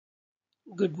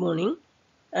Good morning.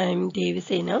 I am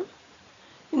Devasena.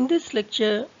 In this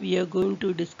lecture, we are going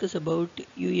to discuss about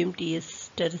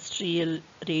UMTS Terrestrial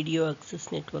Radio Access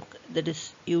Network, that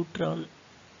is UTRAN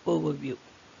overview.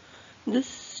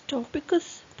 This topic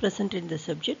is present in the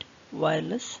subject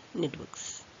Wireless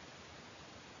Networks.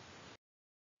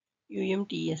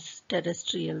 UMTS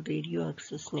Terrestrial Radio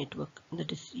Access Network,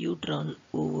 that is UTRAN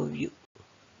overview.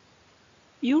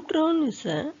 UTRAN is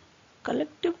a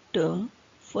collective term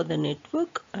for the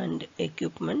network and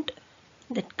equipment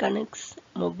that connects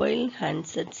mobile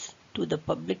handsets to the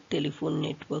public telephone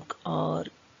network or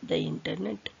the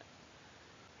internet.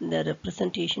 The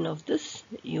representation of this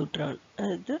UTRAN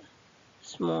is the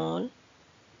small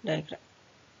diagram.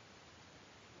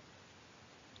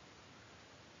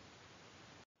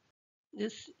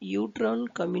 This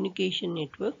UTRAN communication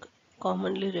network,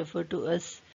 commonly referred to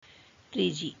as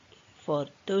 3G for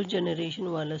third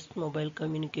generation wireless mobile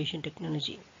communication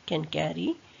technology, can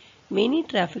carry many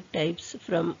traffic types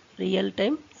from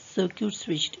real-time circuit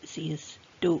switched CS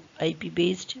to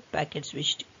IP-based packet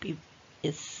switched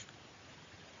PS.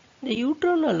 The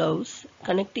UTRAN allows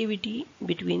connectivity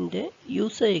between the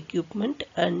user equipment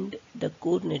and the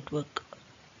core network.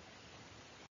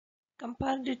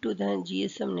 Compared to the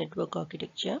GSM network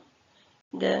architecture,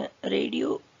 the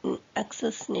radio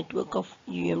access network of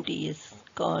UMTS,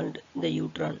 called the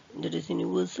UTRAN, that is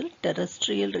Universal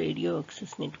Terrestrial Radio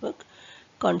Access Network,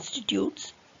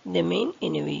 constitutes the main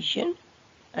innovation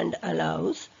and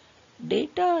allows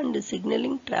data and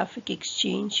signaling traffic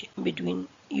exchange between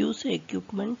user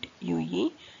equipment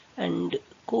UE and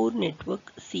core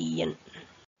network CN.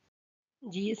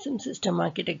 GSM system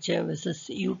architecture versus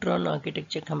UTRAN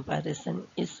architecture comparison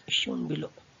is shown below.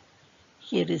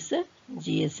 Here is a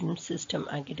GSM system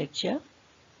architecture.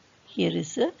 Here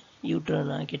is a UTRAN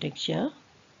architecture.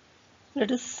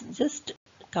 Let us just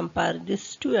compare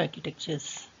these two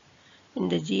architectures. In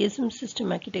the GSM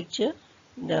system architecture,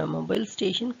 the mobile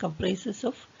station comprises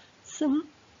of SIM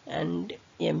and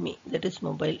ME, that is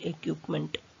mobile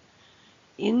equipment.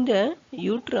 In the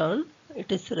UTRAN,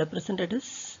 it is represented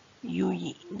as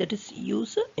UE, that is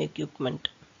user equipment.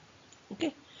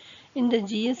 Okay. In the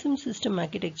GSM system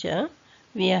architecture,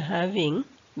 we are having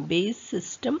base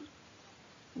system,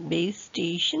 base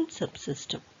station,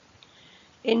 subsystem.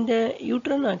 In the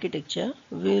UTRAN architecture,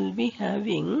 we will be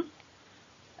having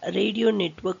a radio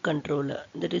network controller,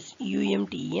 that is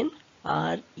UMTN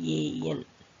RAN.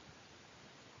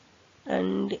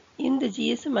 And in the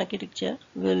GSM architecture,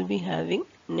 we will be having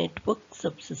network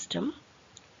subsystem.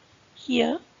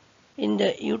 Here in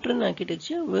the UTRAN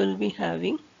architecture, we will be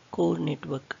having core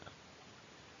network.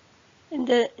 In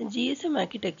the GSM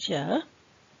architecture,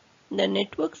 the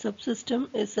network subsystem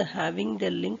is having the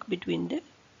link between the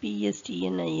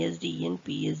PSTN, ISDN,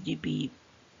 PSDP,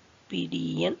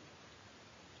 PDN.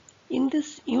 In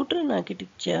this UTRAN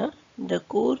architecture, the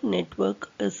core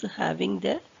network is having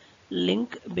the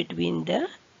link between the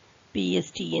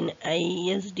PSTN,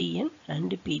 ISDN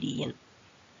and PDN.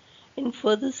 In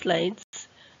further slides,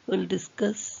 we will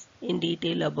discuss in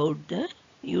detail about the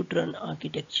UTRAN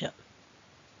architecture.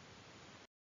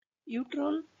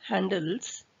 UTRAN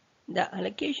handles the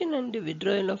allocation and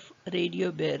withdrawal of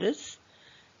radio bearers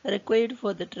required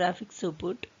for the traffic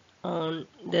support on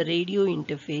the radio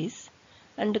interface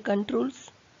and controls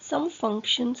some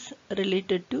functions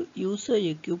related to user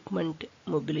equipment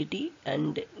mobility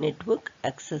and network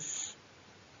access.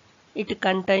 It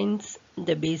contains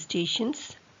the base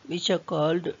stations, which are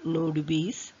called node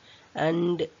base,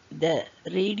 and the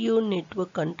radio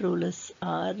network controllers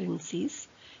RNCs,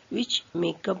 which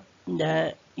make up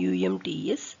the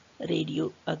UMTS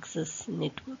radio access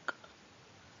network,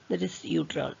 that is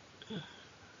UTRAN.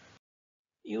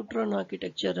 UTRAN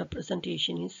architecture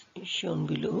representation is shown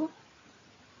below.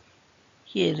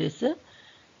 Here is a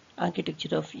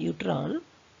architecture of UTRAN.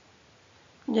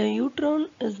 The UTRAN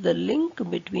is the link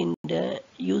between the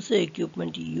user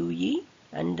equipment UE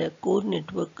and the core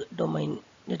network domain,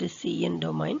 that is CN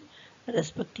domain,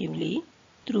 respectively,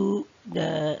 through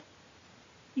the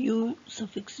U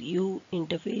suffix U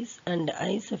interface and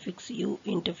I suffix U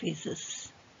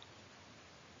interfaces.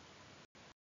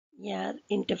 AR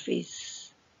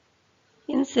interface.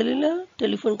 In cellular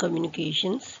telephone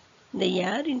communications, the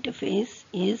AR interface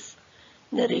is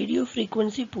the radio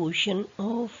frequency portion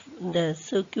of the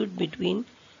circuit between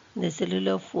the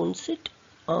cellular phone set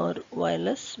or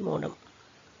wireless modem,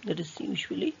 that is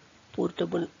usually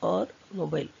portable or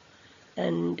mobile,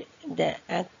 and the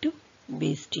active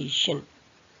base station.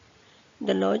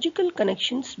 The logical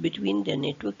connections between the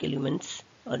network elements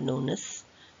are known as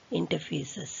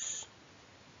interfaces.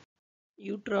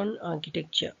 UTRAN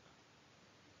architecture.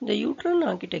 The UTRAN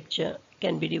architecture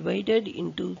can be divided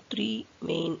into three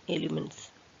main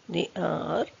elements. They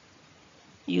are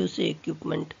user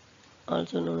equipment,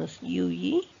 also known as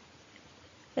UE,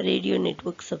 radio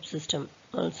network subsystem,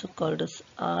 also called as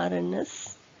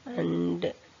RNS,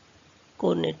 and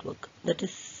core network, that is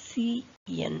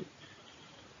CN.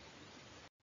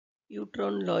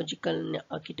 UTRAN logical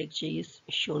architecture is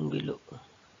shown below.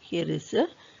 Here is a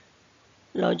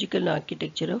logical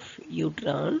architecture of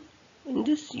UTRAN. In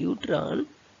this UTRAN,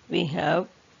 we have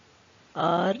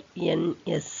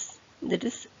RNS, that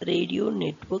is radio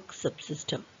network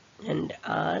subsystem, and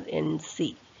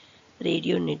RNC,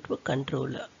 radio network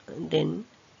controller, then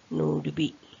node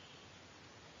B.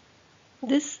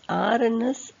 This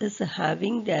RNS is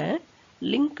having the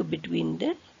link between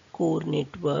the core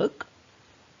network.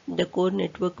 The core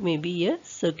network may be a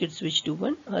circuit switched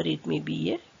one or it may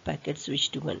be a packet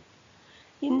switched one.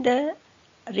 In the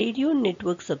radio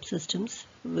network subsystems,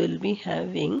 will be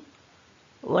having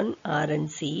one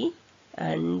RNC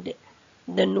and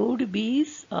the node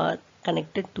Bs are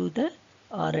connected to the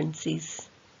RNCs.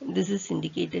 This is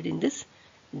indicated in this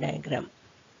diagram,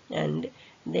 and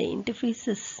the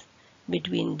interfaces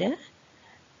between the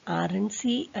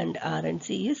RNC and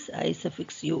RNC is I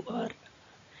suffix UR.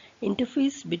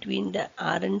 Interface between the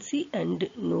RNC and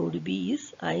node B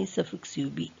is I suffix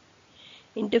UB.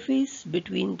 Interface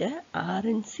between the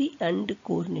RNC and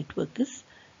core network is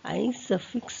I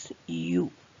suffix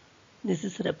U. This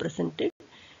is represented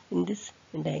in this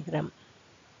diagram.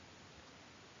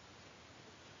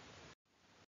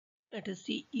 Let us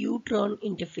see UTRAN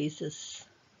interfaces.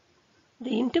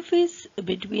 The interface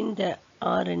between the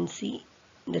RNC,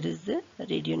 that is the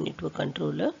radio network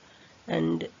controller,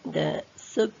 and the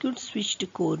circuit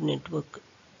switched core network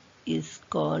is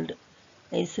called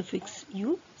I suffix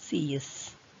U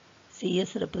CS.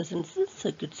 CS represents the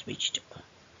circuit switched.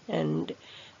 And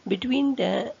between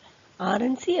the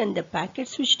RNC and the packet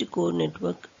switched core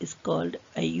network is called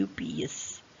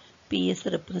IUPS. PS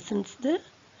represents the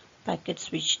packet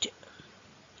switched.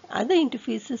 Other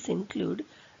interfaces include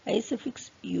I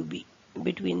suffix UB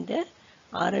between the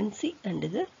RNC and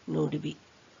the node B,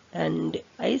 and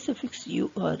I suffix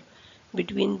UR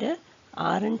between the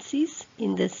RNCs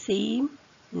in the same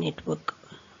network.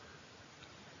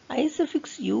 I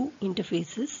suffix U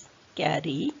interfaces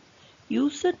carry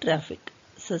user traffic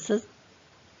such as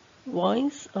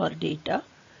voice or data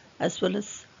as well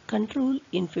as control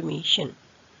information.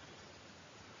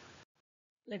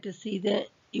 Let us see the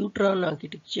UTRAN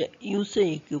architecture user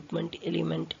equipment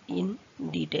element in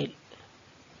detail.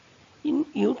 In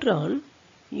UTRAN,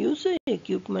 user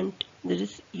equipment, that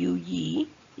is UE,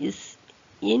 is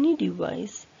any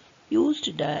device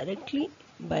used directly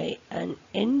by an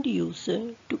end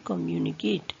user to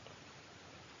communicate.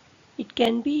 It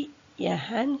can be a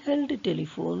handheld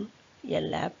telephone, a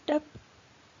laptop,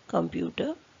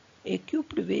 computer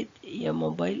equipped with a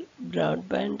mobile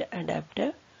broadband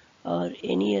adapter, or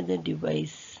any other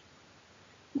device.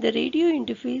 The radio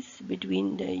interface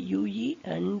between the UE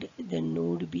and the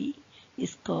node B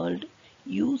is called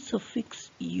U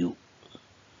suffix U.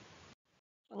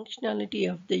 Functionality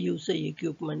of the user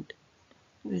equipment.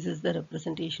 This is the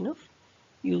representation of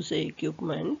user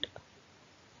equipment.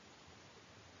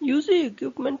 User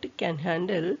equipment can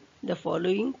handle the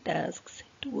following tasks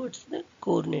towards the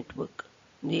core network.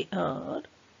 They are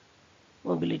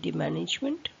mobility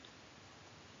management,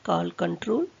 call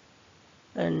control,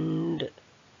 and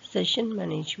session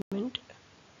management,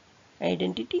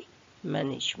 identity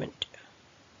management.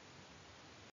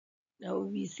 Now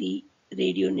we see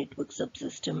radio network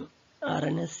subsystem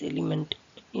RNS element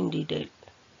in detail.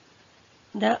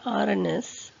 The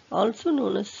RNS, also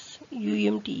known as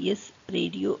UMTS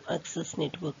radio access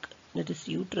network, that is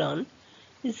UTRAN,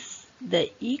 is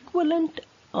the equivalent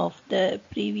of the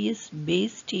previous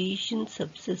base station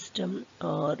subsystem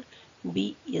or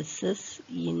BSS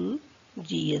in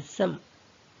GSM.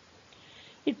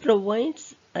 It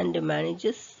provides and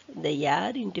manages the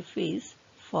air interface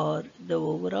for the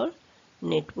overall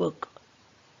network.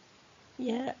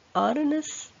 A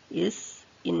RNS is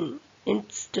in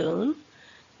its turn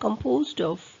composed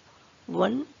of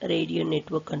one radio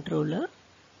network controller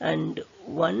and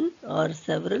one or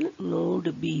several node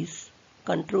Bs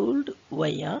controlled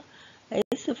via I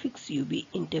suffix UB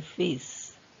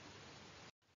interface.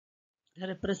 The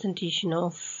representation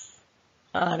of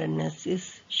RNS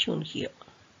is shown here.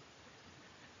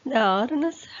 The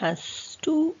RNS has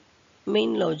two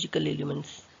main logical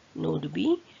elements, node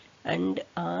B and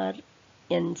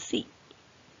RNC.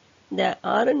 The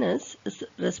RNS is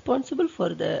responsible for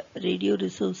the radio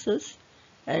resources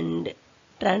and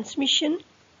transmission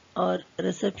or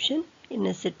reception in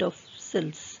a set of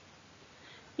cells.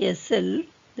 A cell,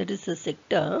 that is a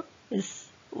sector, is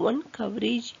one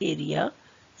coverage area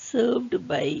served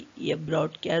by a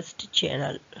broadcast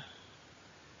channel.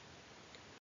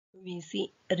 We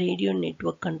see a radio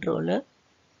network controller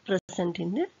present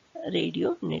in the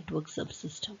radio network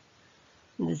subsystem.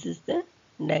 This is the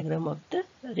diagram of the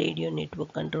radio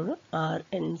network controller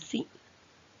RNC.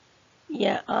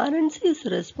 Yeah, RNC is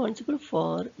responsible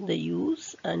for the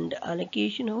use and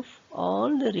allocation of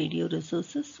all the radio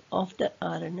resources of the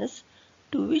RNS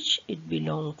to which it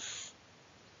belongs.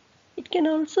 It can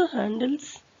also handle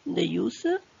the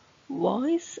user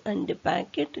voice and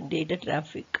packet data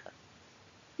traffic.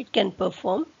 It can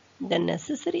perform the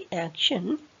necessary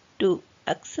action to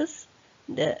access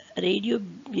the radio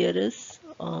bearers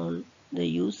on the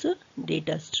user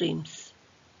data streams.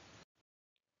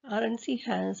 RNC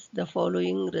has the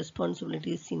following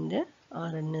responsibilities in the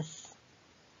RNS: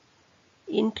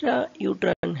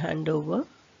 intra-UTRAN handover,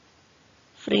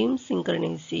 frame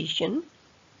synchronization,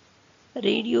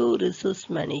 radio resource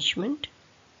management,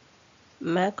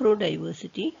 macro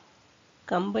diversity,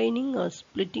 combining or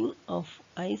splitting of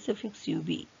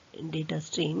I_UB data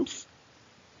streams,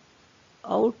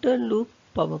 outer loop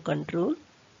power control,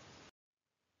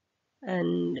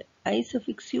 and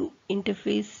I_U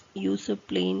interface user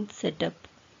plane setup,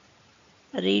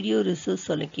 radio resource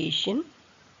allocation,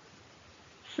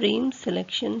 frame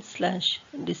selection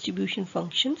 / distribution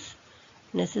functions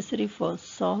necessary for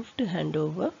soft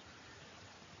handover,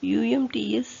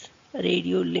 UMTS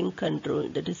radio link control,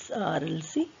 that is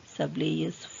RLC,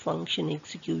 sublayers function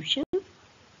execution,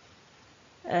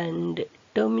 and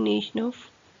termination of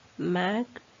MAC,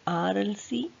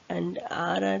 RLC and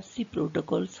RRC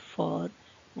protocols for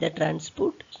the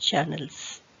transport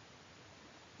channels.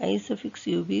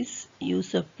 I_UB's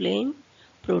user plane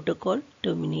protocol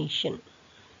termination.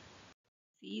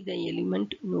 See the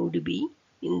element node B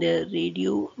in the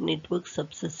radio network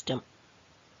subsystem.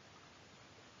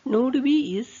 Node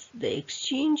B is the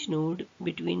exchange node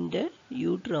between the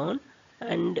UTRAN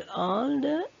and all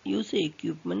the user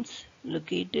equipments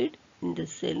located in the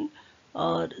cell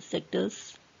or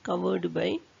sectors covered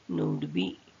by node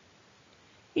B.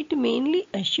 It mainly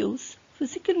assures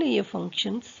physical layer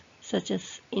functions such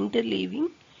as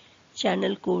interleaving,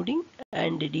 channel coding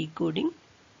and decoding,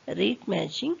 rate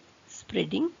matching,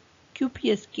 spreading,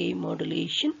 QPSK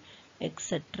modulation,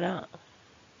 etc.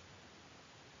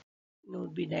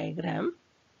 Node B diagram.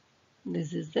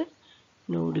 This is the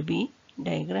node B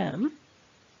diagram.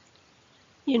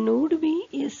 A node B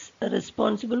is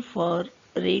responsible for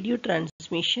radio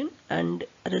transmission and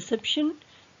reception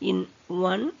in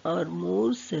one or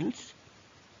more cells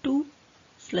to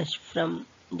 / from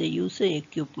the user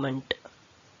equipment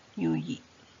UE.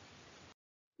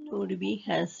 Node B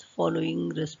has following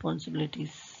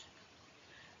responsibilities: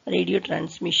 radio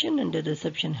transmission and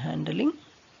reception handling,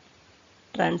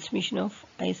 transmission of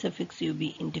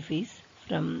I_UB interface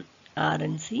from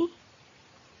RNC,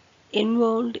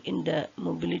 involved in the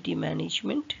mobility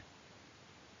management,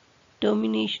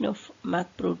 termination of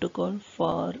MAC protocol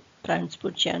for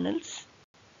transport channels,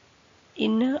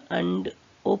 inner and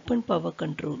open power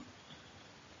control,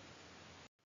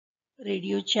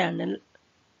 radio channel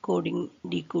coding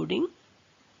decoding,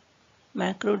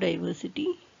 macro diversity,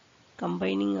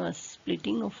 combining or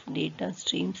splitting of data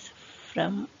streams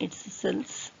from its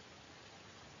cells,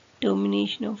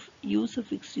 termination of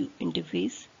U_U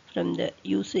interface from the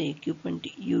user equipment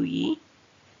UE,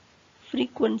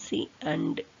 frequency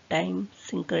and time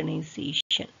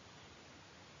synchronization,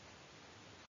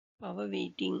 power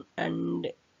weighting and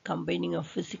combining of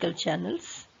physical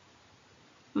channels,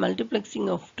 multiplexing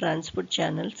of transport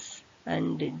channels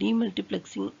and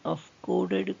demultiplexing of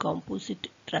coded composite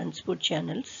transport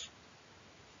channels,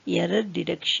 error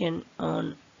detection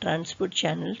on transport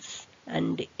channels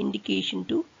and indication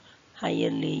to higher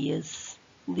layers.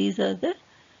 These are the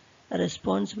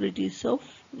responsibilities of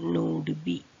node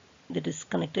B, that is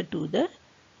connected to the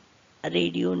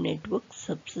radio network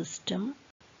subsystem.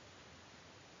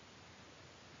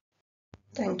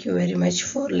 Thank you very much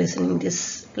for listening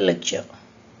this lecture.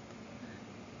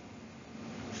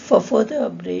 For further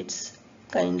updates,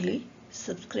 kindly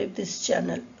subscribe this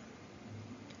channel.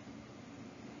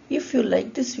 If you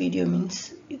like this video,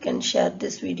 means you can share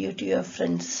this video to your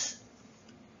friends.